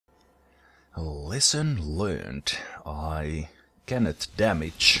Lesson learned. I cannot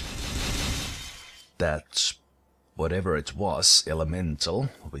damage that whatever it was, elemental,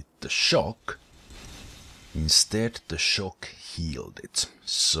 with the shock. Instead, the shock healed it.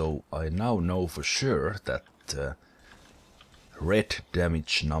 So I now know for sure that red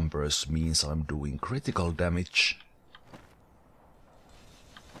damage numbers means I'm doing critical damage.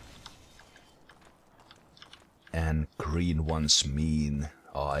 And green ones mean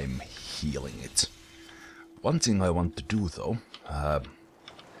I'm healing it. One thing I want to do though,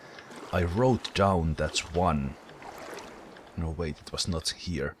 I wrote down that one... No wait, it was not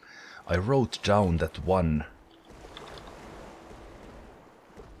here. I wrote down that one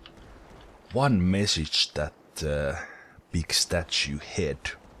message that big statue head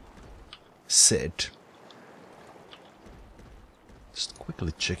said. Just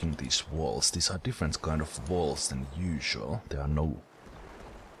quickly checking these walls. These are different kind of walls than usual. There are no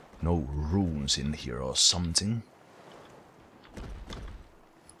runes in here or something.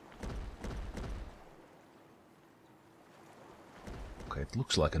 Okay, it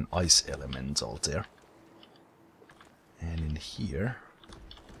looks like an ice elemental there. And in here...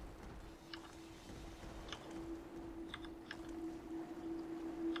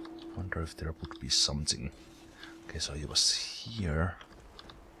 wonder if there would be something. Okay, so he was here.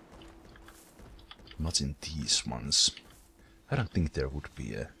 Not in these ones. I don't think there would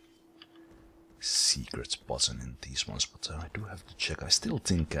be a secret button in these ones, but I do have to check. I still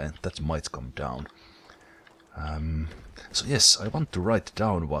think that might come down. So yes, I want to write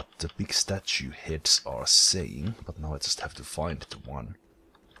down what the big statue heads are saying, but now I just have to find the one.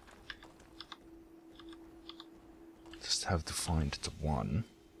 Just have to find the one.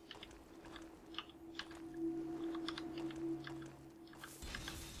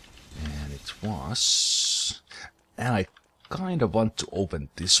 And it was... And I kind of want to open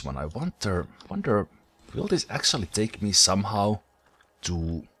this one. I wonder, will this actually take me somehow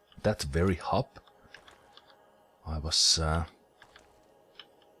to that very hub? I was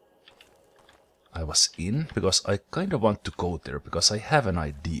in, because I kind of want to go there, because I have an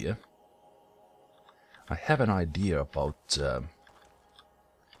idea. I have an idea about the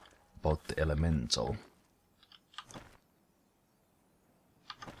elemental.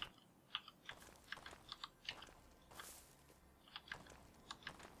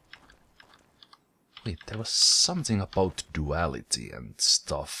 Wait, there was something about duality and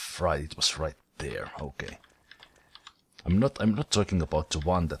stuff. Right, it was right there. Okay. I'm not talking about the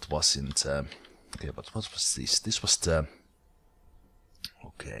one that wasn't... okay, but what was this? This was the...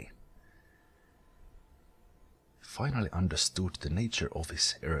 Okay. Finally understood the nature of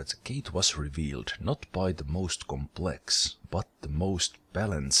his error. The gate was revealed, not by the most complex, but the most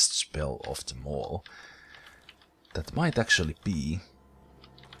balanced spell of them all. That might actually be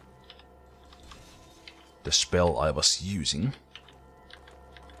the spell I was using.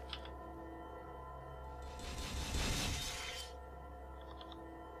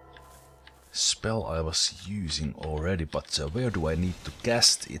 Spell I was using already, but where do I need to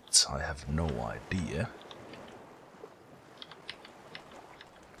cast it? I have no idea.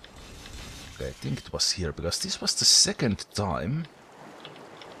 Okay, I think it was here, because this was the second time.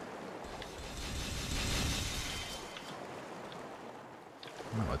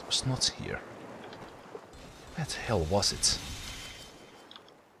 No, it was not here. Where the hell was it?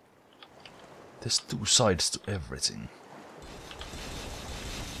 There's two sides to everything.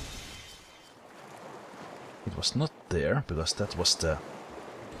 It was not there, because that was the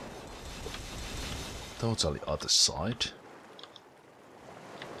totally other side.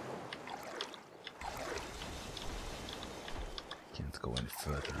 Can't go any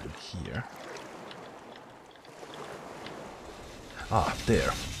further in here. Ah,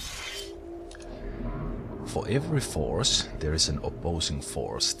 there. For every force, there is an opposing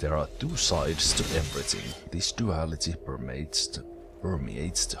force. There are two sides to everything. This duality permeates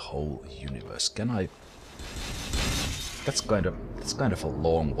the whole universe. Can I... That's kind of a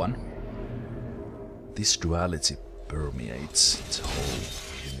long one. This duality permeates the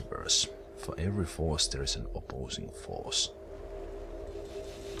whole universe. For every force, there is an opposing force.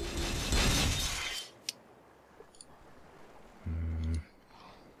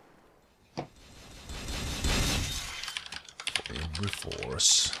 For every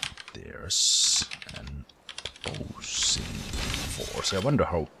force, there's an opposing force. I wonder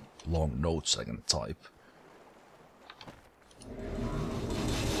how long notes I can type.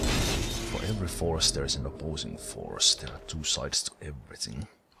 For every force there is an opposing force. There are two sides to everything.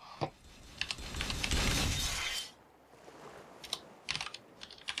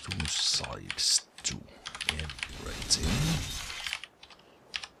 Two sides to everything.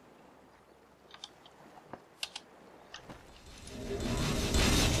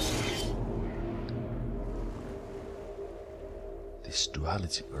 This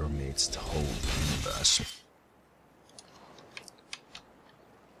duality permeates the whole universe.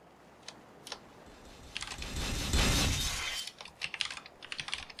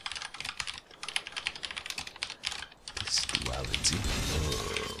 This duality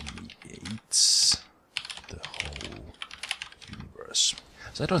permeates the whole universe.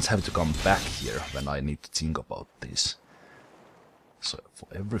 So I don't have to come back here when I need to think about this. So for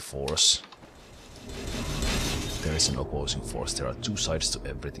every force, there is an opposing force. There are two sides to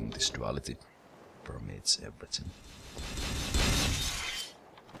everything. This duality permeates everything.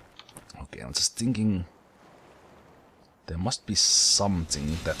 Okay, I'm just thinking there must be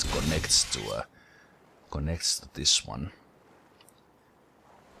something that connects to this one.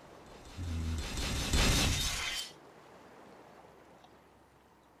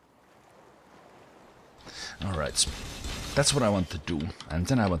 Alright, that's what I want to do, and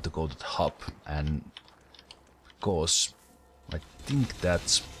then I want to go to the hub, and because I think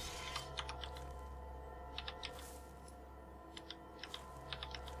that's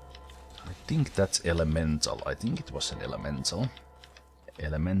elemental. I think it was an elemental.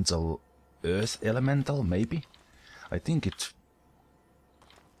 Earth elemental, maybe? I think it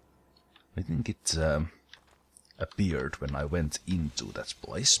appeared when I went into that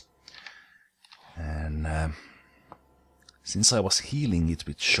place. And since I was healing it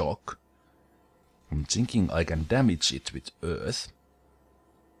with shock, I'm thinking I can damage it with earth,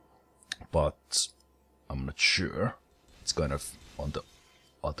 but I'm not sure. It's kind of on the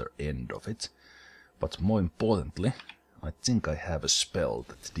other end of it. But more importantly, I think I have a spell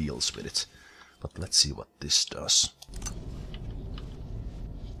that deals with it. But let's see what this does.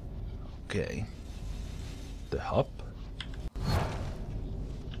 Okay. The hub.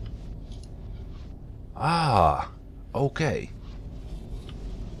 Ah, okay.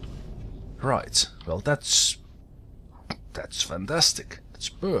 Right. Well, that's fantastic. That's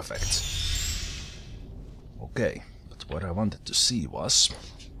perfect. Okay. But what I wanted to see was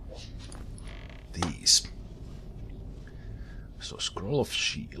these. So scroll of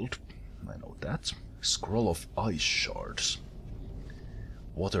shield, I know that. Scroll of ice shards.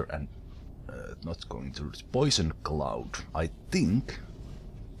 Water and not going through it. Poison cloud. I think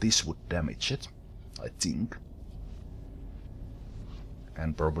this would damage it. I think.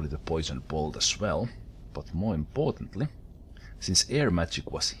 And probably the poison bolt as well. But more importantly, since air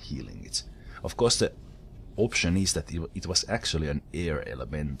magic was healing it. Of course the option is that it was actually an air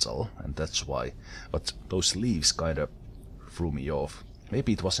elemental, and that's why. But those leaves kind of threw me off.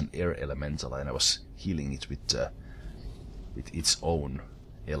 Maybe it was an air elemental and I was healing it with its own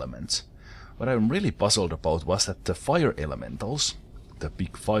element. What I'm really puzzled about was that the fire elementals, the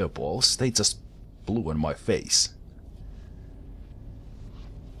big fireballs, they just blew on my face.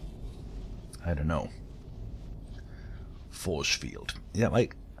 I don't know. Force field. Yeah, I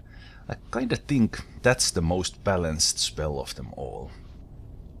kinda think that's the most balanced spell of them all.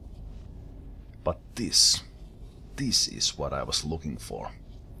 But this is what I was looking for.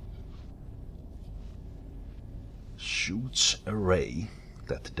 Shoots a ray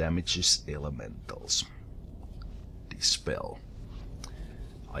that damages elementals. Dispel.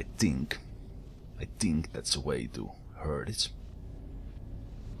 I think that's a way to hurt it.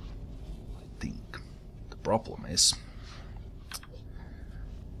 I think. The problem is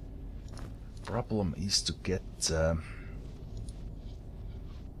to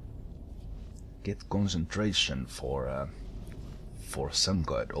get concentration for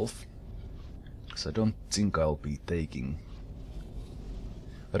Sancaedolf. Because I don't think I'll be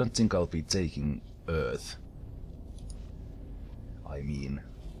taking earth. I mean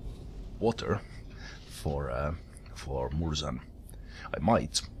water for Murzan. I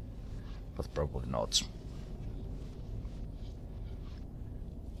might, but probably not.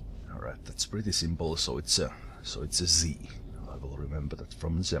 Alright, that's pretty simple. So it's a Z. I will remember that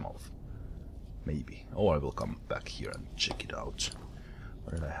from Zemalf. Maybe. Or I will come back here and check it out.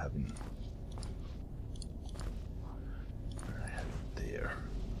 What did I have in? What did I have in there?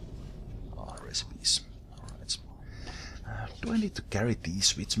 Ah, recipes. Alright. Do I need to carry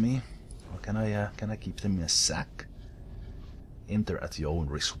these with me? Or can I keep them in a sack? Enter at your own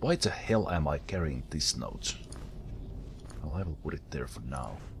risk. Why the hell am I carrying this note? Well, I will put it there for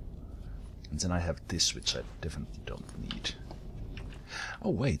now. And then I have this, which I definitely don't need.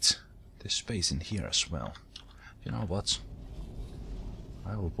 Oh wait, there's space in here as well. You know what?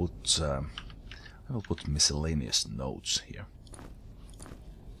 I will put miscellaneous notes here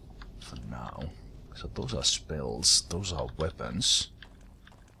for now. So those are spells, those are weapons.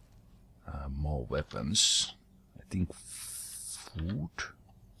 More weapons. I think food.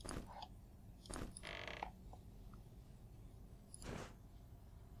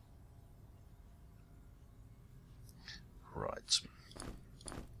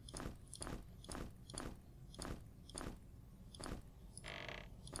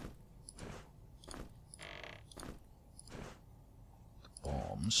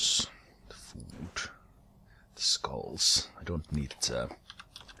 weapons, the food, the skulls. I don't need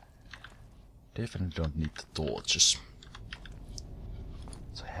definitely don't need the torches.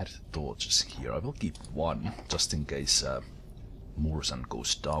 So I had the torches here. I will keep one just in case Murzan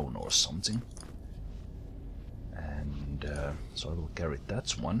goes down or something. And so I will carry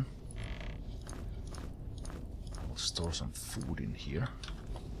that one. I'll store some food in here.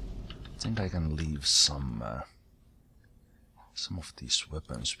 I think I can leave some of these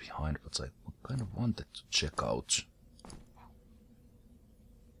weapons behind, but I kind of wanted to check out.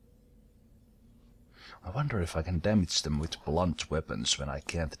 I wonder if I can damage them with blunt weapons when I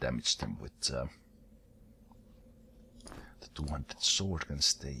can't damage them with the two-handed sword can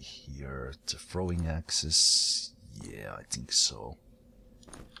stay here. The throwing axes, yeah, I think so.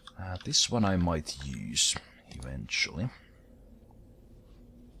 This one I might use eventually.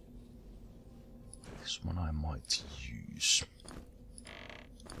 This one I might use.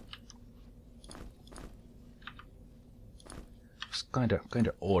 It's kinda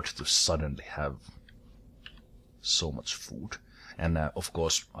odd to suddenly have so much food, and of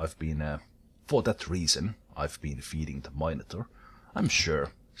course I've been for that reason I've been feeding the Minotaur. I'm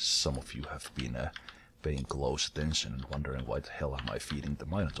sure some of you have been paying close attention and wondering why the hell am I feeding the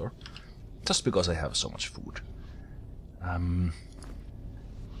Minotaur. Just because I have so much food. I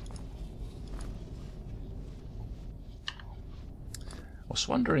was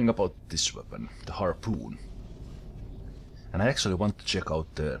wondering about this weapon, the harpoon, and I actually want to check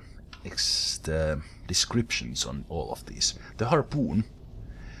out the descriptions on all of these. The harpoon,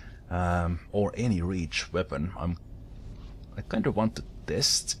 or any reach weapon, I kind of want to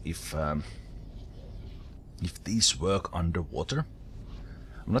test if these work underwater.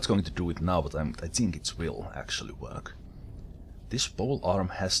 I'm not going to do it now, but I think it will actually work. This pole arm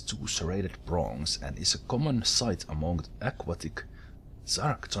has 2 serrated prongs and is a common sight among aquatic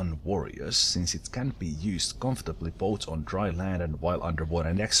Zarkton warriors, since it can be used comfortably both on dry land and while underwater,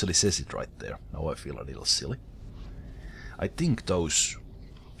 and it actually says it right there. Now I feel a little silly. I think those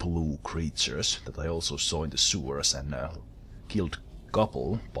blue creatures that I also saw in the sewers and killed a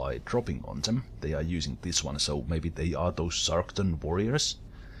couple by dropping on them, they are using this one, so maybe they are those Zarkton warriors?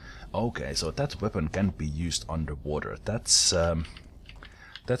 Okay, so that weapon can be used underwater. That's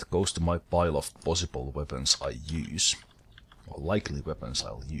that goes to my pile of possible weapons I use. Or likely weapons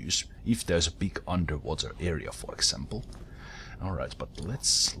I'll use, if there's a big underwater area, for example. Alright, but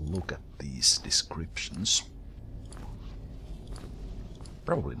let's look at these descriptions.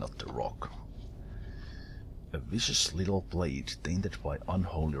 Probably not the rock. A vicious little blade tainted by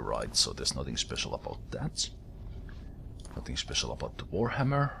unholy rites, so there's nothing special about that. Nothing special about the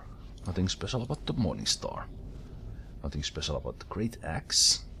Warhammer. Nothing special about the Morningstar. Nothing special about the Great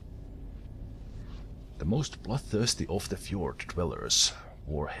Axe. The most bloodthirsty of the fjord dwellers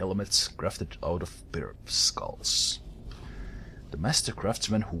wore helmets crafted out of bear skulls. The master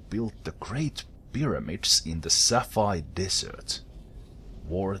craftsmen who built the great pyramids in the Sapphire Desert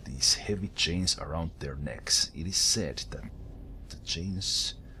wore these heavy chains around their necks. It is said that the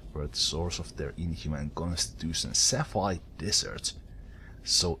chains were the source of their inhuman constitution. Sapphire Desert.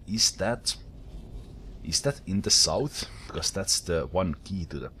 So is that in the south? Because that's the one key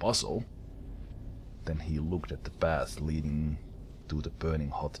to the puzzle. Then he looked at the path leading to the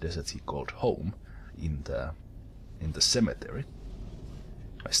burning hot desert he called home in the cemetery.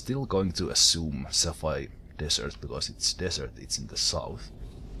 I'm still going to assume Sapphire Desert because it's desert, it's in the south.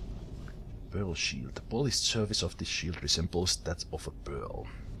 Pearl shield. The polished surface of this shield resembles that of a pearl.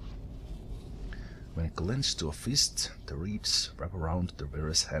 When clenched to a fist, the reeds wrap around the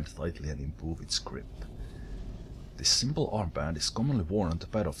wearer's hand tightly and improve its grip. This simple armband is commonly worn on the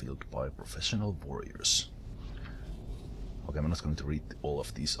battlefield by professional warriors. Okay, I'm not going to read all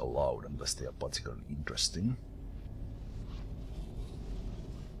of these aloud unless they are particularly interesting.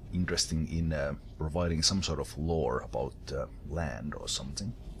 Interesting in providing some sort of lore about land or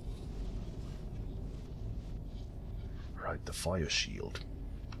something. Right, the fire shield.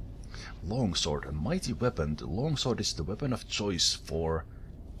 Longsword, a mighty weapon. The longsword is the weapon of choice for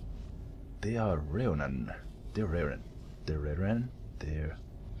Tererenan. I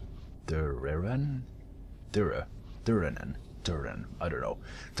don't know.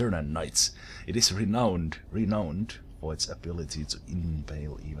 Terran knights. It is renowned for its ability to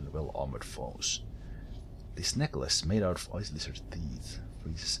impale even well-armored foes. This necklace, made out of ice lizard teeth,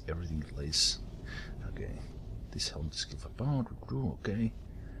 freezes everything it lays. Okay. This helmet is skill for pound. Okay.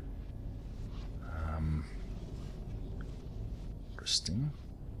 Interesting.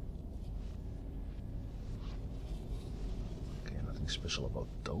 Okay, nothing special about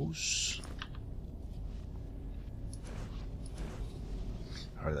those.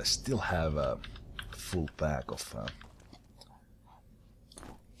 Alright, I still have a full bag of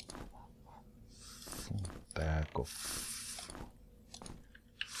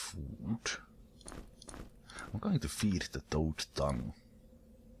food. I'm going to feed the toad tongue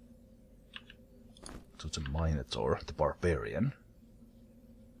to the Minotaur, the Barbarian.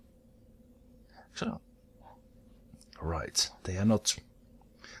 So, right, they are not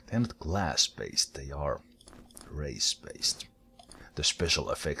glass-based, they are race-based. The special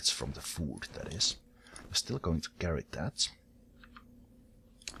effects from the food, that is. I'm still going to carry that.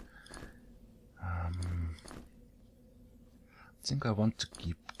 I think I want to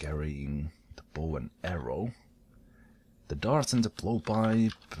keep carrying the bow and arrow. The dart and the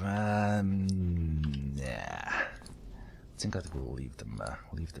blowpipe, yeah. I think I will leave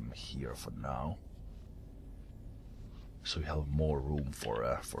them here for now. So we have more room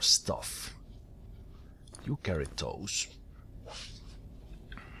for stuff. You carry those.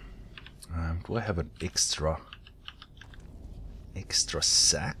 Do I have an extra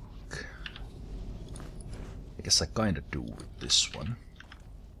sack? I guess I kinda do with this one.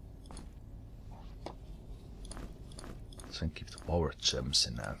 So I can keep the power gems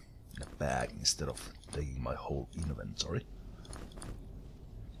in a bag instead of taking my whole inventory.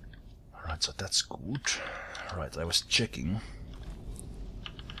 Alright, so that's good. Alright, I was checking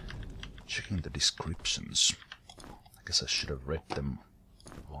the descriptions. I guess I should have read them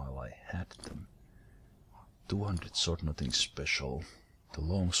while I had them. 200 sword, nothing special. The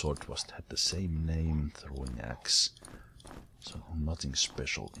longsword had the same name, throwing axe. So nothing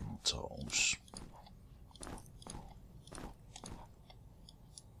special in those.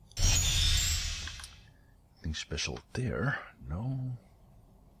 Nothing special there, no.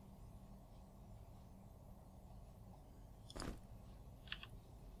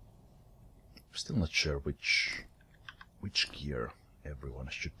 Still not sure which gear everyone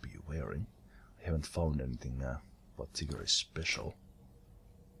should be wearing. I haven't found anything particularly special.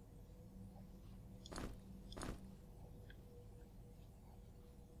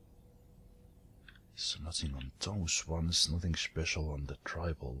 So nothing on those ones, nothing special on the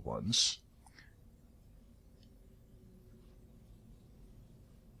tribal ones.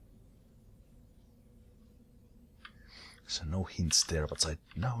 So no hints there, but I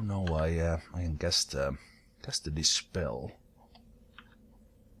can guess the dispel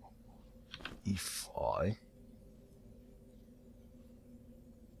if I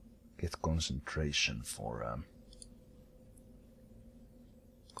get concentration for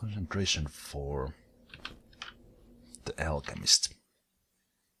the Alchemist.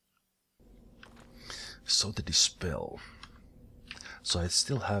 So the dispel. So I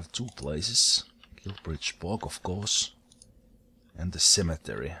still have two places, Gilbridge Bog of course, and the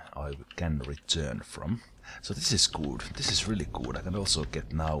cemetery I can return from. So this is good, this is really good. I can also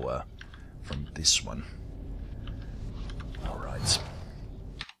get now from this one. Alright.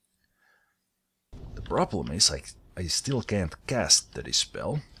 The problem is I still can't cast the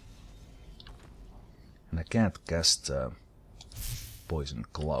dispel. And I can't cast Poison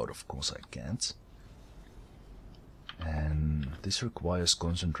Cloud, of course I can't. And this requires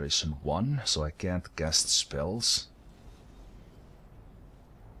concentration 1, so I can't cast spells.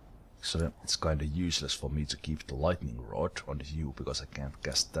 So it's kinda useless for me to keep the lightning rod on you, because I can't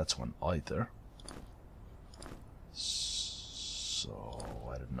cast that one either. So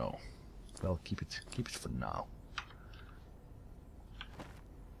I don't know. Well, keep it for now.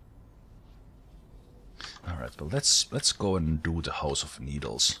 Alright, but let's go and do the House of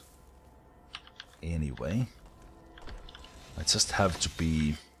Needles. Anyway. I just have to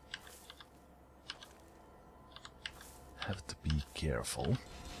be careful.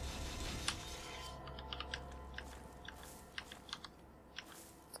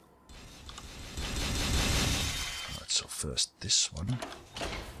 Alright, so first this one.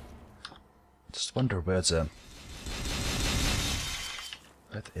 Just wonder where that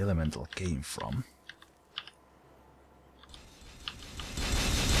elemental came from.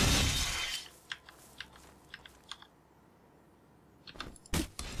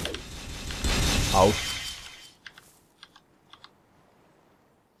 Ow.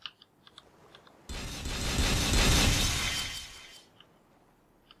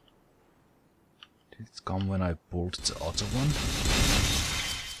 Did it come when I pulled the other one?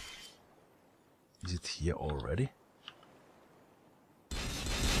 Is it here already?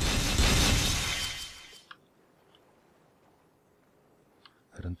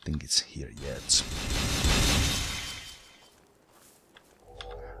 I don't think it's here yet.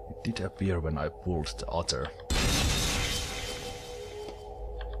 It did appear when I pulled the other.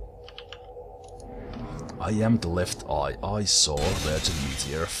 I am the left eye. I saw where the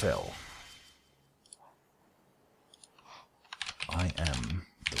meteor fell. I am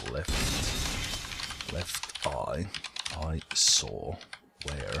the left eye. I saw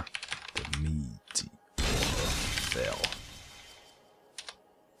where the meteor fell.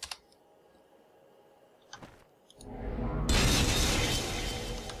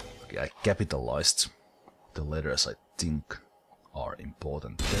 Okay, I capitalized the letters I think are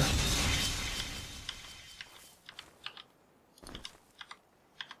important there.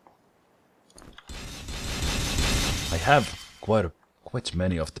 I have quite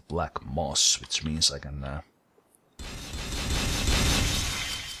many of the black moss, which means I can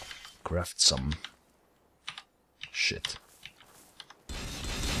craft some shit.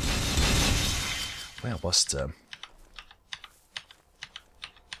 Where was the...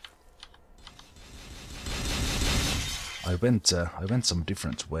 I went some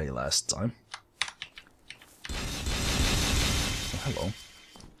different way last time. Oh, hello.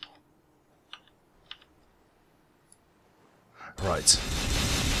 Right.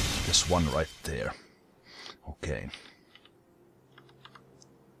 There's one right there. Okay.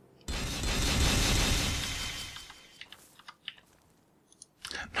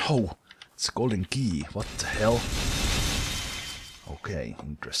 No! It's a golden key. What the hell? Okay,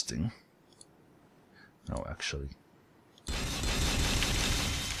 interesting. No, actually.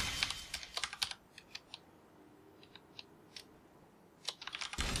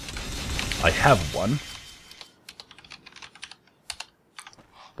 I have one.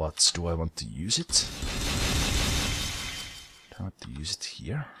 But do I want to use it? Do I want to use it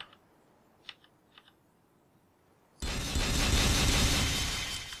here?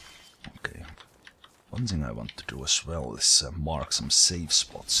 Okay. One thing I want to do as well is mark some save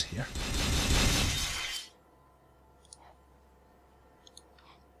spots here.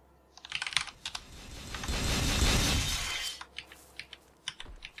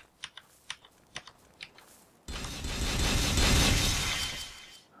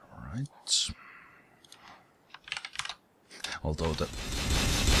 Although the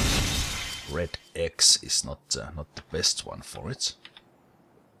red X is not the best one for it.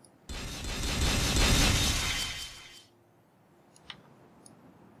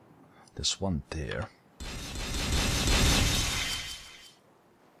 There's one there. I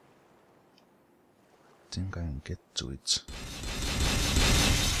think I can get to it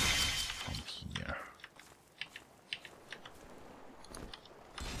from here.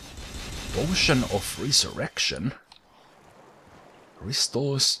 Potion of Resurrection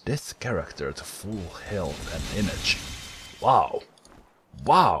restores death character to full health and energy. Wow!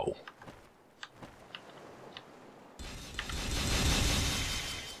 Wow!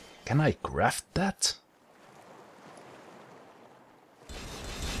 Can I craft that?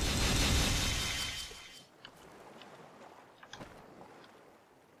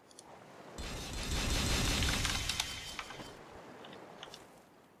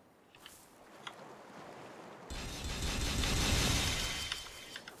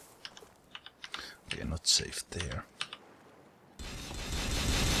 Okay, not safe there.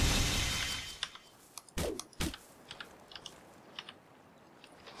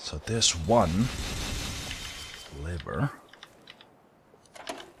 So there's one lever.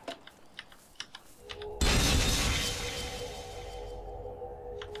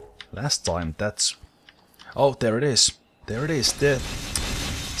 Last time that's... Oh, there it is. There it is. There.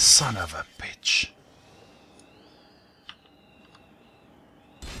 Son of a bitch.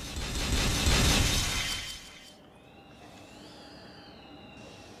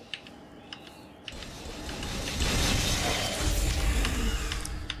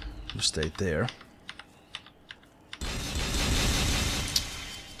 Stay there.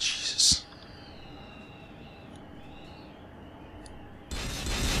 Jesus.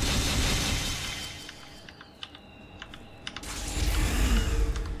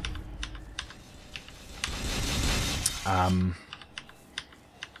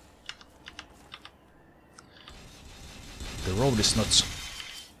 The road is not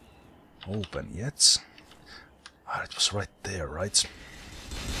open yet. Ah, it was right there, right?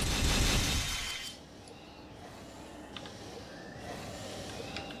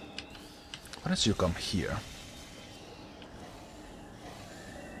 Why don't you come here?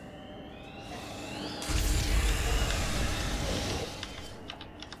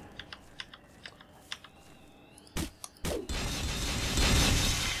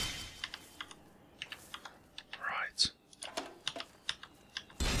 Right.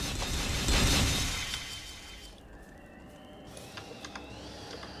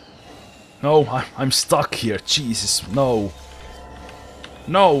 No, I'm stuck here. Jesus, no.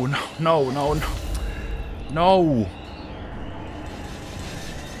 No, no, no, no, no. No!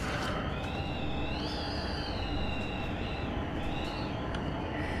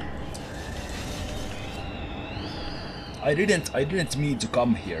 I didn't mean to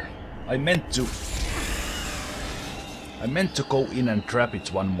come here. I meant to go in and trap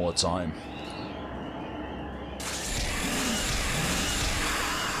it one more time.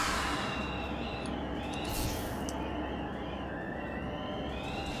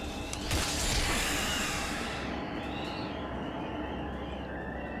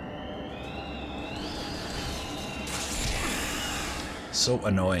 So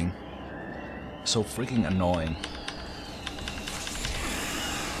annoying. So freaking annoying.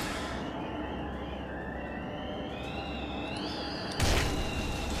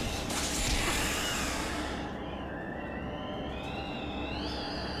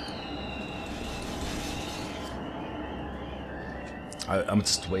 I'm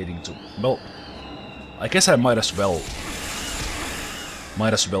just waiting to... Well, I guess I might as well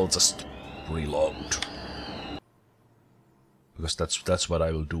just reload. Because that's what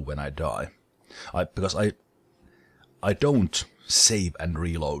I will do when I die. Because I don't save and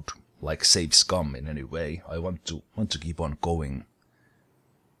reload like save scum in any way. I want to keep on going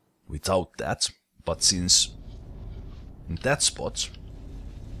without that. But since in that spot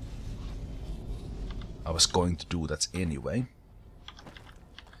I was going to do that anyway.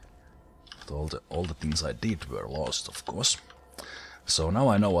 All the things I did were lost, of course. So now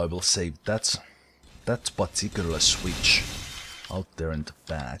I know I will save that particular switch out there in the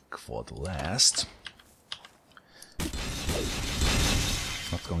back for the last.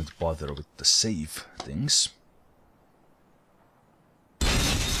 Not going to bother with the save things.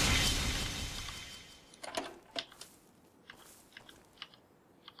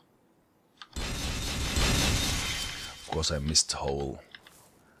 Of course I missed the whole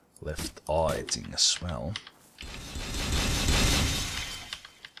left eye thing as well.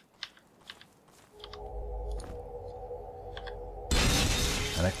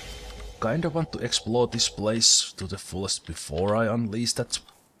 And I kind of want to explore this place to the fullest before I unleash that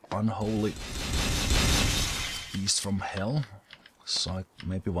unholy beast from hell. So I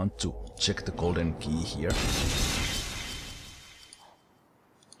maybe want to check the golden key here.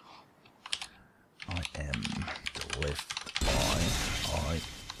 I am the left eye. I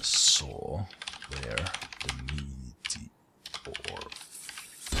saw where the meteor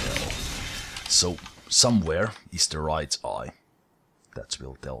fell. So somewhere is the right eye. That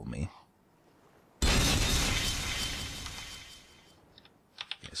will tell me.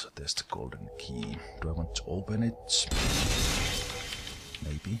 Okay, so there's the golden key. Do I want to open it?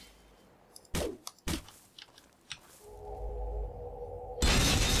 Maybe.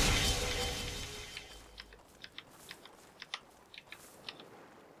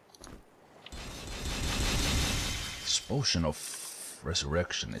 This potion of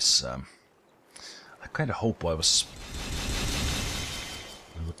resurrection is... I kind of hope I would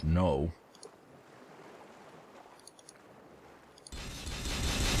know.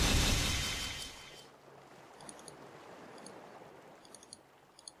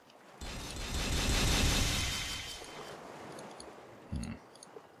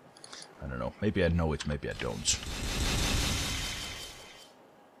 I don't know. Maybe I know it, maybe I don't.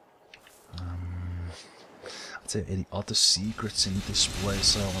 Are there any other secrets in this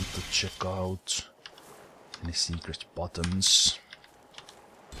place I want to check out? Any secret buttons?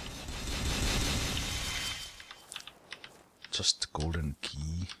 Just the golden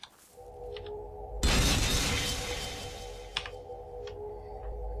key.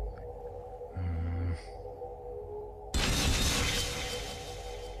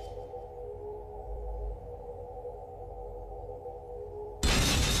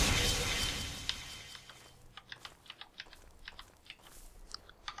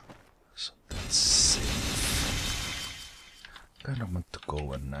 So that's safe. Kind of want to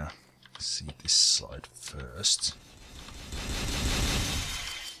go and see this side first.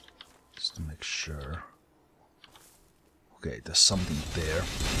 Just to make sure. Okay, there's something there.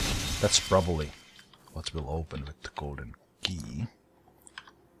 That's probably what will open with the golden key.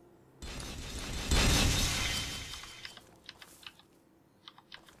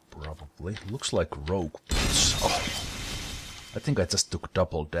 Probably. Looks like rogue boots. Oh. I think I just took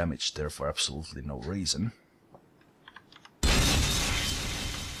double damage there for absolutely no reason.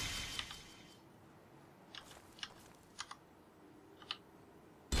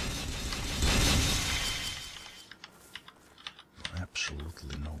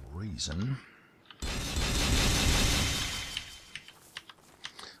 Absolutely no reason.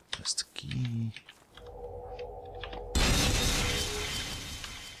 There's the key.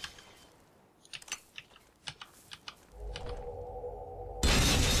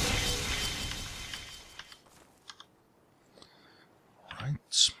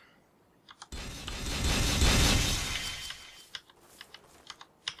 Right.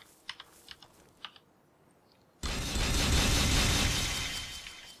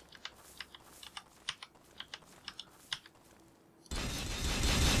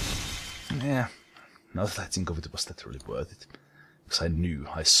 Yeah, now that I think of it, was that really worth it? Because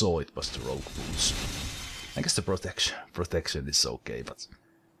I saw it was the rogue boots. I guess the protection is okay, but...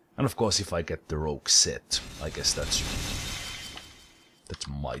 And of course, if I get the rogue set, I guess that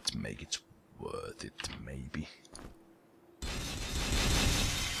might make it worth it, maybe.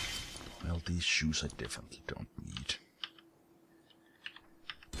 Well, these shoes I definitely don't need.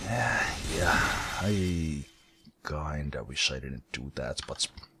 Yeah, I kinda wish I didn't do that, but...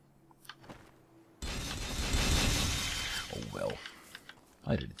 Oh well,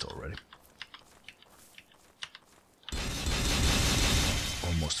 I did it already.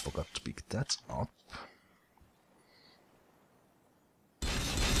 Almost forgot to pick that up.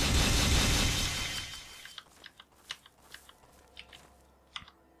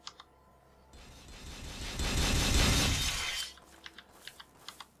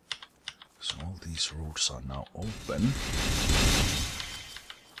 So all these roads are now open.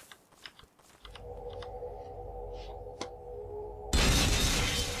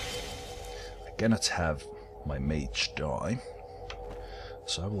 I cannot have my mage die.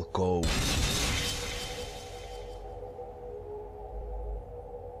 So I will go...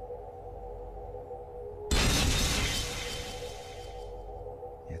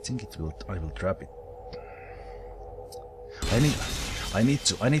 Yeah, I think it will... I will trap it. I need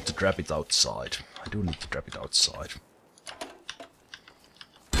to trap it outside. I do need to trap it outside.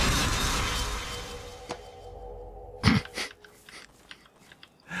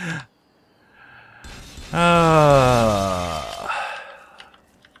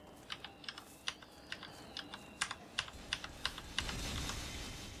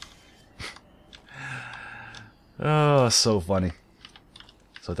 Oh, so funny.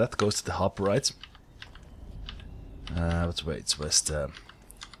 So that goes to the hub, right? But wait, where's the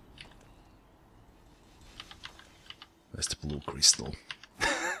blue crystal?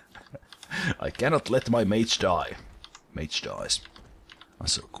 I cannot let my mage die. Mage dies. I'm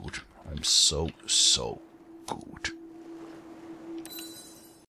so good. I'm so good.